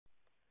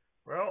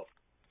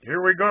Here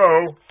we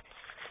go.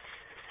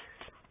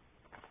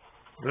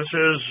 This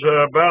is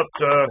about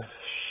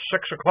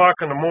 6 o'clock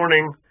in the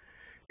morning,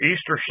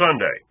 Easter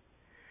Sunday.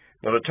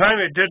 Now, the time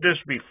it did this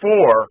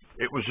before,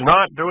 it was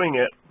not doing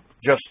it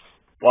just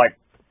like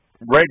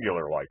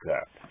regular like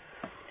that.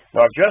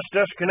 Now, I've just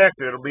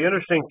disconnected. It'll be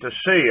interesting to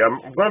see.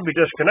 I'm going to be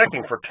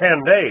disconnecting for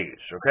 10 days,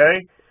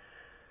 okay?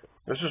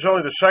 This is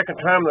only the second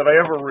time that I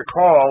ever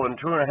recall in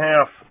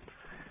 2.5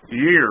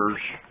 years.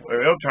 The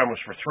other time was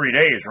for 3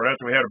 days, right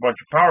after we had a bunch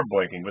of power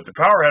blinking, but the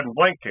power hadn't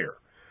blinked here.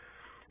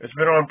 It's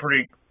been on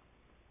pretty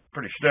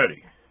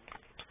steady.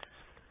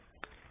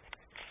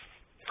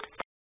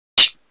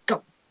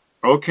 Go.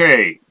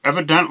 Okay,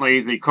 evidently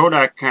the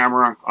Kodak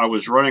camera I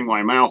was running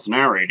my mouth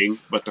narrating,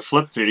 but the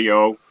flip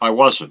video I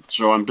wasn't.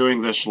 So I'm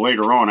doing this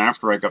later on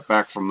after I got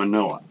back from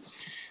Manila.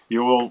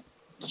 You will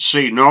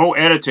see no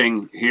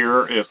editing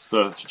here if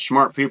the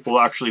smart people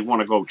actually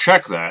want to go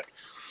check that.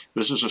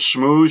 This is a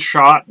smooth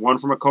shot, one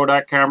from a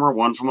Kodak camera,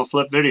 one from a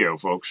flip video,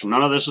 folks.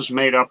 None of this is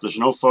made up. There's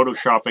no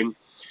photoshopping.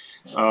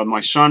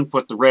 My son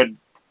put the red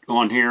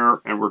on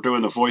here, and we're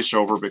doing the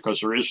voiceover because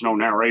there is no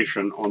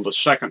narration on the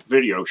second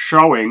video,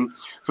 showing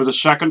for the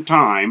second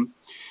time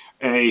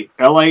a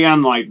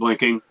LAN light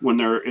blinking when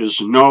there is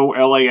no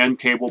LAN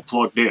cable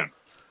plugged in.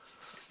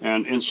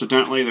 And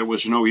incidentally, there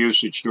was no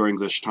usage during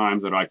this time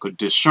that I could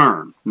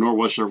discern, nor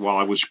was there while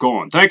I was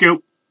gone. Thank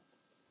you.